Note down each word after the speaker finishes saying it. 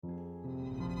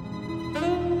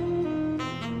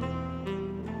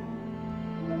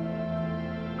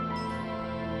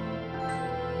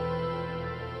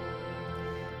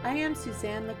I am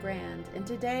Suzanne LeGrand, and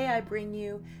today I bring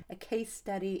you a case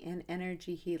study in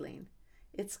energy healing.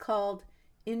 It's called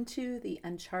Into the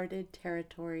Uncharted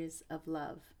Territories of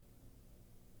Love.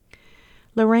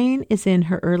 Lorraine is in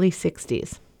her early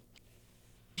 60s.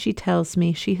 She tells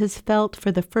me she has felt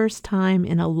for the first time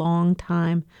in a long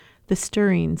time the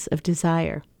stirrings of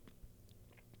desire.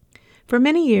 For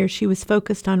many years she was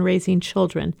focused on raising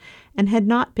children and had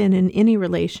not been in any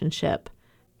relationship,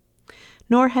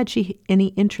 nor had she any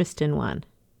interest in one.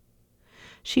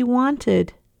 She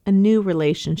wanted a new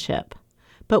relationship,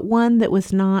 but one that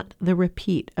was not the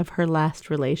repeat of her last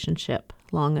relationship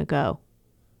long ago.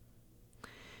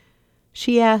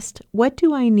 She asked, "What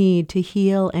do I need to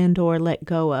heal and or let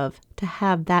go of to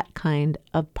have that kind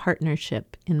of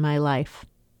partnership in my life?"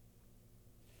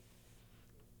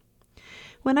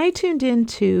 When I tuned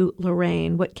into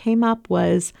Lorraine, what came up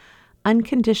was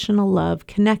unconditional love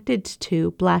connected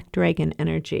to black dragon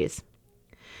energies.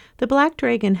 The black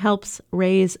dragon helps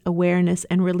raise awareness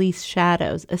and release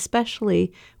shadows,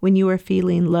 especially when you are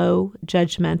feeling low,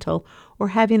 judgmental, or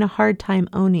having a hard time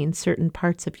owning certain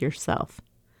parts of yourself.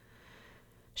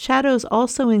 Shadows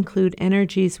also include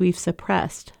energies we've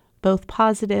suppressed, both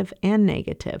positive and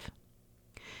negative.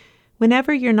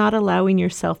 Whenever you're not allowing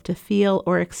yourself to feel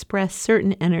or express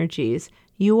certain energies,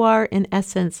 you are, in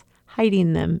essence,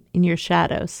 hiding them in your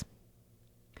shadows.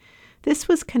 This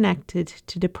was connected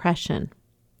to depression.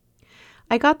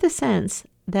 I got the sense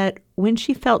that when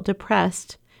she felt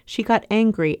depressed, she got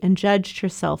angry and judged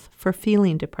herself for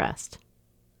feeling depressed.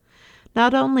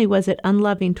 Not only was it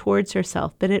unloving towards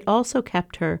herself, but it also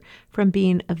kept her from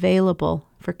being available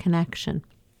for connection.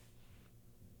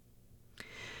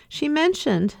 She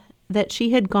mentioned that she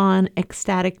had gone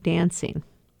ecstatic dancing.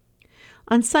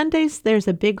 On Sundays, there's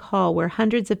a big hall where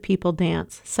hundreds of people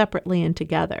dance separately and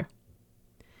together.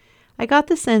 I got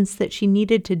the sense that she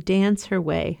needed to dance her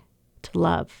way to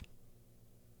love.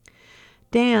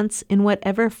 Dance, in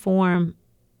whatever form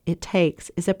it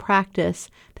takes, is a practice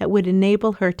that would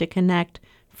enable her to connect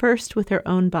first with her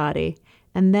own body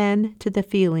and then to the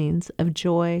feelings of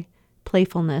joy,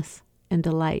 playfulness, and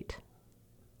delight.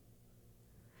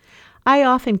 I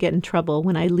often get in trouble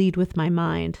when I lead with my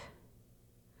mind.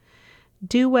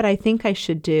 Do what I think I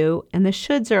should do, and the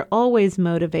shoulds are always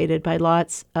motivated by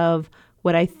lots of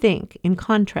what I think in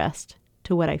contrast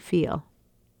to what I feel.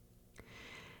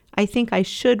 I think I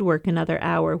should work another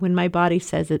hour when my body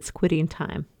says it's quitting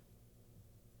time.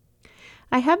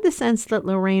 I have the sense that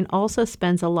Lorraine also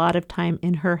spends a lot of time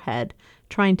in her head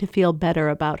trying to feel better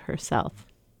about herself.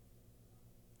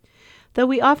 Though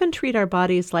we often treat our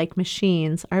bodies like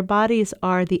machines, our bodies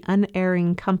are the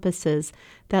unerring compasses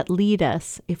that lead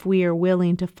us, if we are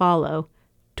willing to follow,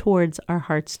 towards our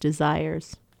heart's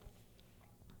desires.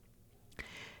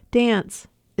 Dance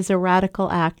is a radical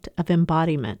act of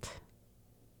embodiment.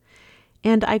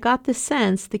 And I got the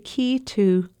sense the key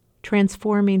to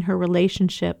transforming her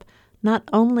relationship not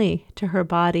only to her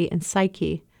body and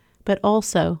psyche, but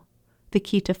also the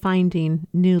key to finding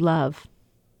new love.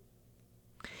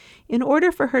 In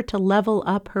order for her to level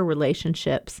up her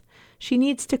relationships, she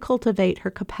needs to cultivate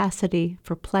her capacity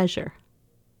for pleasure.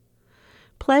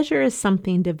 Pleasure is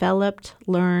something developed,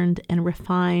 learned, and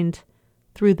refined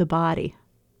through the body.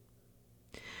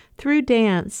 Through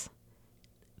dance,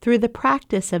 through the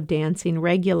practice of dancing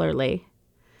regularly,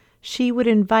 she would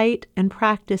invite and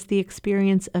practice the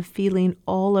experience of feeling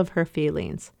all of her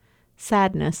feelings,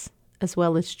 sadness as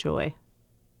well as joy.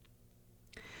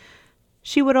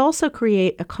 She would also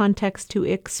create a context to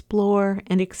explore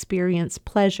and experience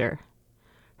pleasure,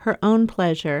 her own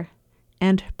pleasure,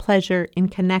 and pleasure in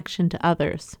connection to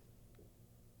others.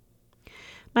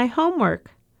 My homework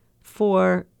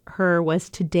for her was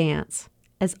to dance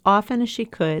as often as she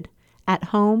could, at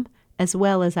home as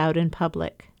well as out in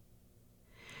public.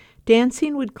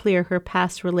 Dancing would clear her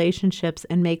past relationships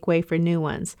and make way for new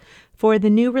ones, for the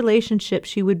new relationship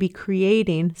she would be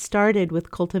creating started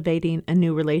with cultivating a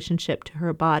new relationship to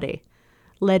her body,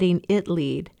 letting it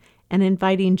lead, and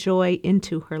inviting joy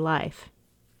into her life.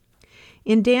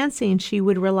 In dancing, she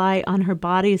would rely on her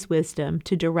body's wisdom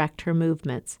to direct her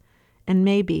movements, and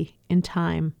maybe, in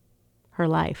time, her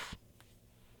life.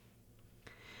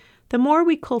 The more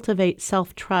we cultivate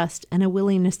self-trust and a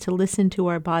willingness to listen to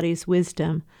our body's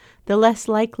wisdom, the less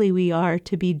likely we are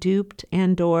to be duped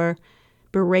and/or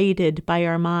berated by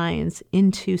our minds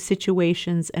into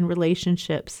situations and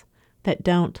relationships that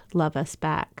don't love us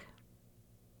back.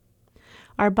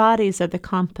 Our bodies are the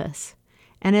compass,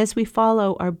 and as we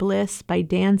follow our bliss by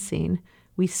dancing,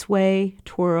 we sway,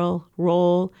 twirl,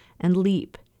 roll, and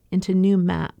leap into new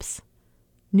maps,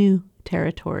 new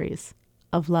territories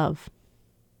of love.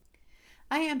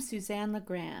 I am Suzanne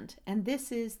LeGrand, and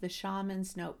this is The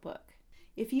Shaman's Notebook.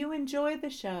 If you enjoy the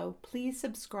show, please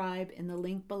subscribe in the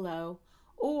link below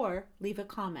or leave a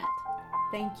comment.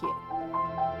 Thank you.